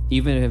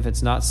 even if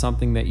it's not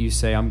something that you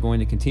say, I'm going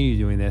to continue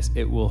doing this,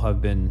 it will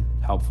have been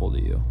helpful to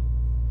you.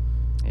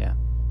 Yeah,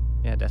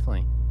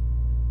 definitely.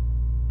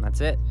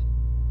 That's it.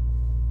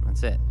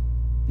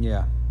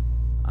 Yeah.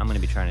 I'm going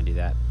to be trying to do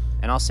that.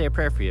 And I'll say a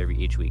prayer for you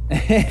each week.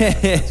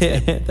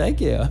 Thank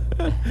you.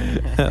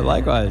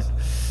 Likewise.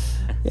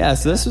 Yeah,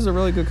 so this was a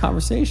really good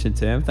conversation,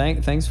 Tim.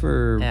 Thanks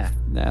for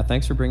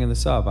bringing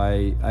this up.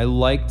 I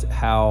liked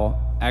how,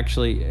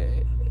 actually,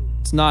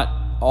 it's not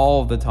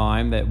all of the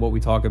time that what we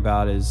talk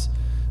about is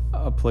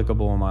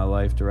applicable in my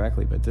life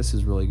directly, but this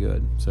is really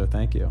good. So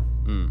thank you.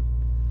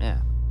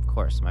 Yeah, of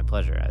course, my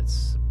pleasure.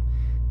 It's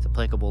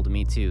applicable to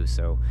me too.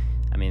 So,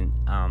 I mean,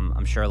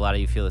 I'm sure a lot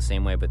of you feel the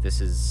same way, but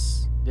this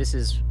is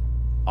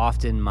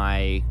often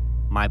my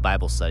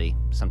Bible study.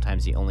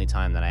 Sometimes the only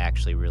time that I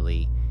actually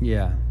really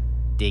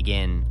dig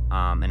in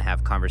and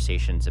have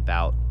conversations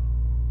about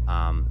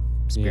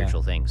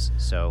spiritual things.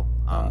 So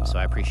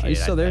I appreciate it. Are you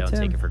still there, I don't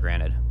Tim? take it for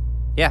granted.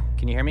 Yeah,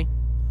 can you hear me?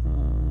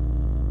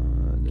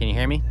 Can you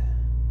hear me?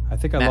 I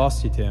think I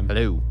lost you, Tim.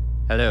 Hello.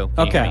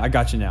 Okay, I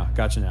got you now.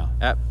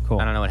 Cool.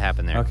 I don't know what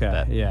happened there.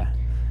 Okay, yeah.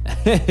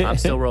 I'm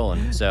still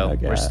rolling, so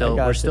okay, we're still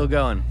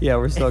going. Yeah,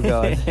 we're still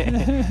going.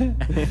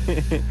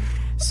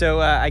 So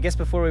I guess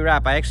before we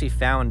wrap, I actually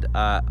found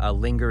a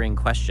lingering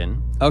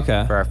question.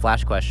 Okay. For our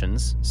flash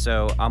questions.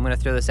 So I'm going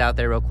to throw this out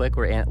there real quick.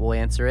 We'll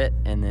answer it,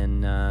 and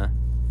then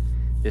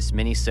this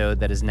minisode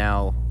that is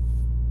now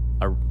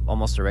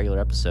almost a regular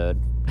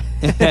episode.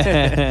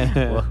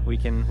 Well, we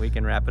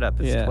can wrap it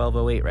up. It's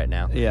 12:08 right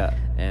now. Yeah.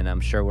 And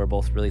I'm sure we're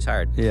both really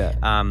tired. Yeah.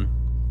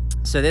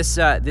 So this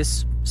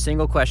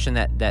single question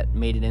that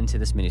made it into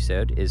this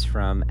minisode is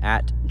from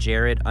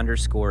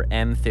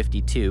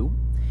 @Jared_M52.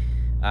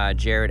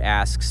 Jared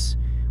asks,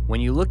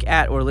 when you look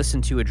at or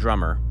listen to a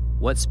drummer,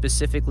 what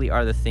specifically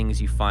are the things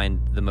you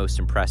find the most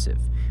impressive?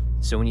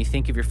 So when you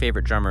think of your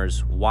favorite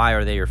drummers, why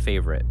are they your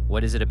favorite?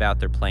 What is it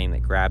about their playing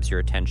that grabs your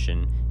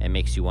attention and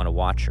makes you want to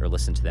watch or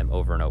listen to them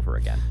over and over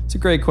again? It's a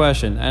great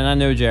question, and I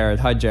know Jared.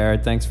 Hi,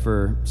 Jared. Thanks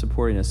for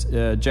supporting us.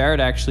 Jared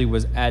actually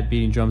was at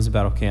Beating Drums to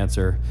Battle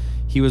Cancer.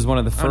 He was one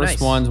of the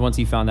first ones, once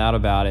he found out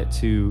about it,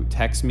 to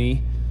text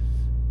me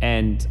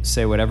and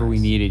say whatever we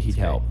needed, he'd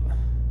help.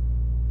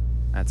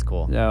 That's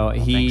cool. No,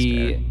 thanks,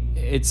 Jared.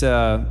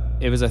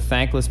 It was a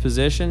thankless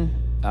position.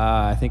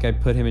 I think I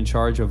put him in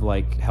charge of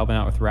like helping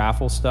out with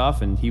raffle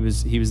stuff, and he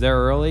was there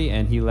early,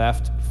 and he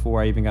left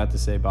before I even got to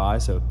say bye.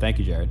 So thank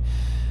you, Jared.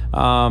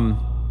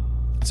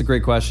 It's a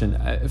great question.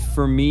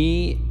 For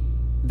me,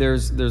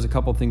 there's a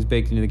couple things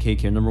baked into the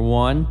cake here. Number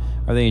one,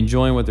 are they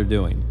enjoying what they're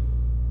doing?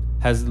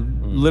 Has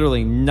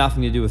literally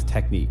nothing to do with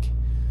technique.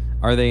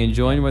 Are they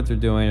enjoying what they're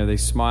doing? Are they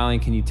smiling?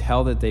 Can you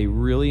tell that they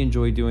really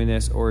enjoy doing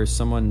this, or is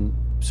someone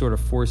sort of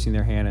forcing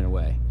their hand in a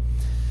way?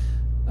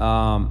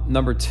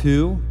 Number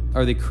two,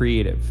 are they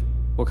creative?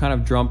 What kind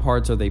of drum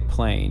parts are they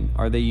playing?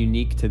 Are they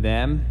unique to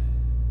them?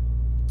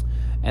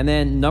 And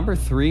then number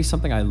three,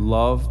 something I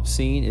love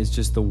seeing is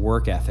just the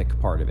work ethic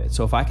part of it.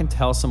 So if I can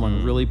tell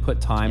someone really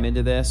put time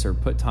into this or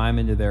put time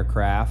into their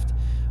craft,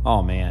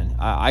 oh man,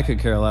 I could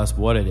care less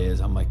what it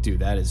is. I'm like, dude,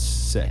 that is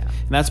sick. Yeah.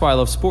 And that's why I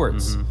love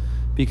sports.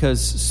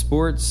 Because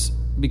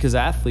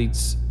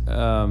athletes,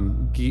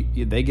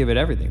 they give it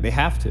everything. They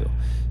have to.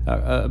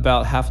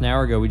 About half an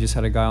hour ago, we just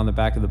had a guy on the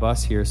back of the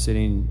bus here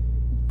sitting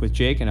with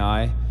Jake and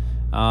I,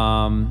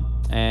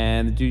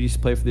 and the dude used to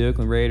play for the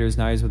Oakland Raiders.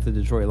 Now he's with the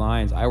Detroit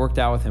Lions. I worked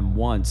out with him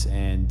once,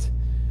 and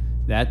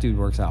that dude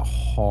works out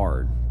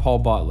hard. Paul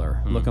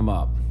Butler, look him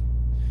up.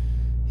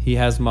 He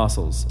has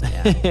muscles.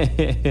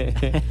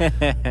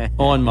 Yeah.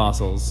 on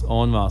muscles.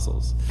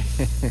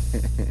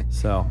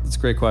 So it's a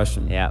great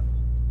question. Yeah.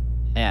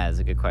 Yeah, it's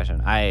a good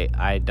question.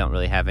 I don't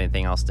really have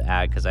anything else to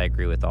add because I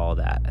agree with all of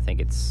that. I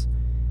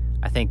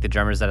think the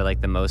drummers that I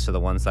like the most are the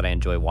ones that I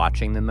enjoy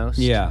watching the most.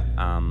 Yeah.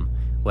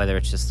 Whether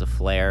it's just the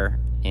flair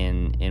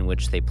in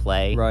which they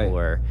play,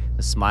 or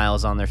the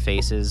smiles on their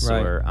faces,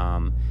 or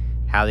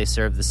how they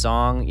serve the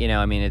song. You know,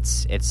 I mean,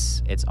 it's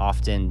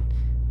often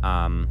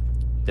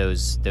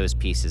those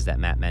pieces that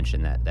Matt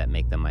mentioned that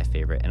make them my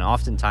favorite. And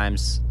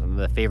oftentimes,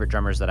 the favorite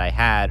drummers that I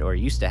had or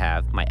used to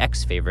have, my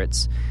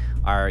ex-favorites,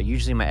 are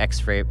usually my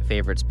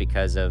ex-favorites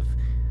because of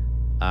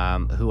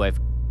who I've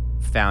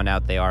found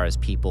out they are as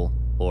people,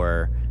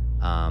 or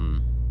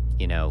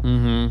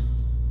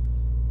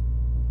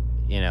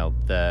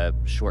the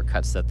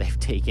shortcuts that they've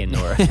taken,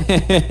 or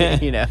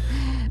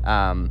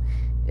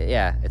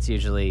it's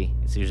usually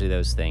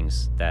those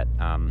things that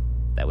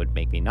would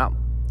make me not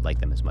like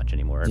them as much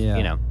anymore.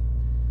 Yeah.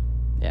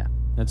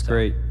 That's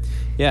great.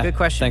 Yeah. Good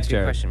question. Thanks,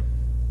 Jared. Good question.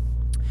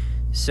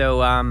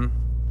 So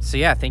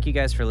yeah, thank you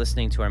guys for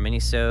listening to our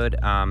Minisode.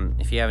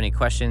 If you have any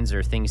questions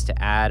or things to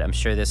add, I'm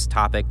sure this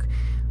topic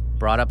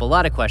brought up a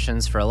lot of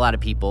questions for a lot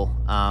of people.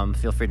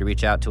 Feel free to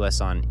reach out to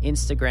us on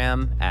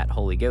Instagram at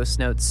Holy Ghost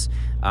Notes,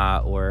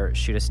 or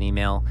shoot us an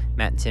email,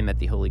 Matt and Tim at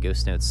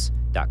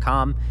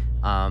theholyghostnotes.com.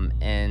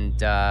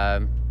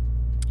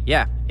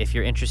 If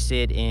you're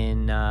interested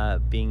in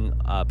being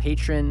a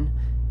patron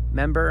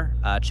member,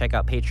 check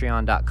out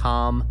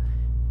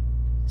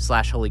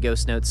patreon.com/Holy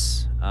Ghost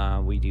Notes.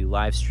 We do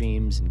live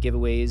streams and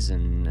giveaways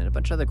and a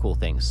bunch of other cool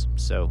things.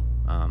 So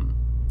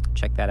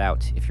check that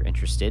out if you're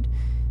interested.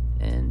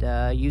 And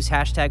use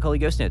hashtag Holy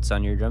Ghost Notes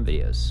on your drum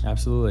videos.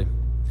 Absolutely.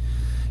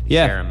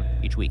 Share them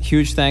each week.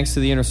 Huge thanks to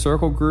the Inner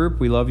Circle group.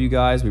 We love you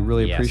guys. We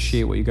really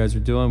appreciate what you guys are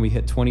doing. We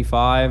hit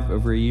 25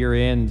 over a year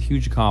in.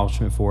 Huge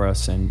accomplishment for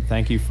us. And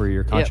thank you for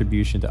your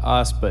contribution to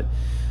us, but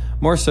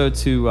more so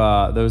to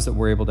those that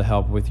were able to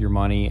help with your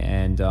money.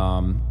 And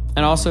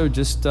also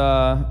just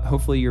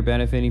hopefully you're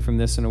benefiting from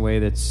this in a way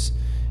that's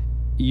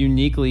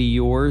uniquely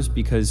yours,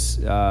 because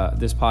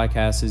this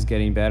podcast is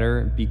getting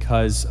better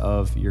because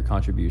of your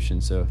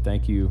contribution. So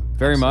thank you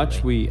very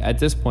much. We, at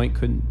this point,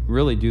 couldn't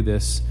really do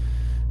this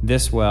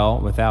well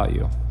without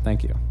you.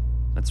 Thank you.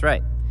 That's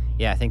right.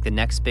 Yeah, I think the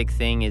next big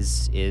thing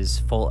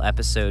is full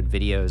episode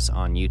videos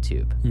on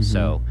YouTube. Mm-hmm.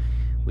 So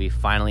we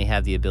finally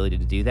have the ability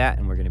to do that,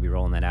 and we're going to be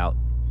rolling that out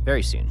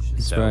very soon.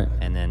 That's right.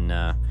 And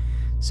then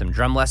some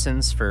drum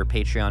lessons for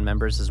Patreon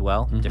members as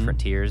well, different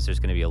tiers. There's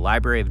going to be a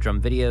library of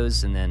drum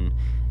videos, and then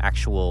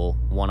actual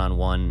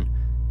one-on-one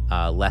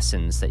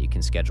lessons that you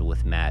can schedule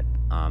with Matt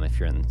if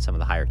you're in some of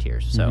the higher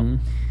tiers. So,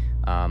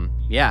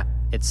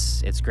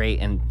 it's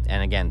great. And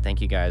again, thank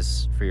you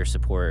guys for your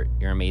support.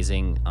 You're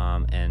amazing.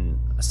 And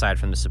aside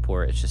from the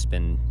support, it's just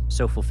been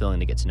so fulfilling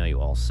to get to know you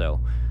all. So,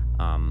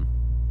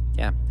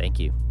 thank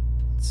you.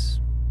 It's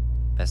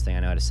best thing I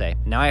know how to say.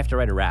 Now I have to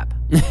write a rap.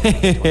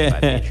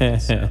 25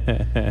 patrons, so I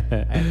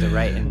have to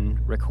write and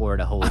record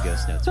a Holy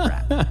Ghost Notes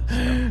rap.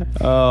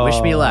 So,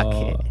 wish me luck.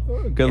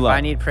 Good luck. If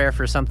I need prayer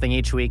for something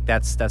each week,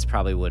 that's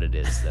probably what it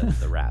is,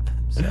 the rap.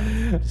 So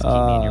just keep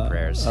me in your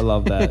prayers. I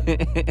love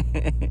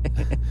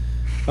that.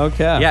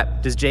 Okay. Yeah.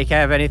 Does Jake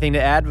have anything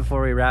to add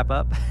before we wrap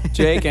up?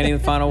 Jake, any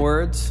final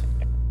words?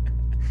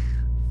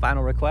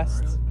 Final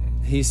requests?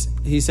 He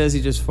says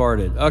he just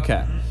farted.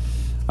 Okay.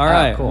 All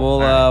right. Cool.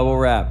 We'll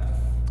wrap.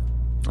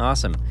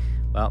 Awesome.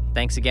 Well,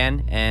 thanks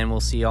again, and we'll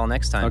see you all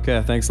next time.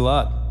 Okay, thanks a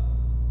lot.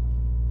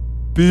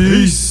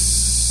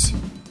 Peace.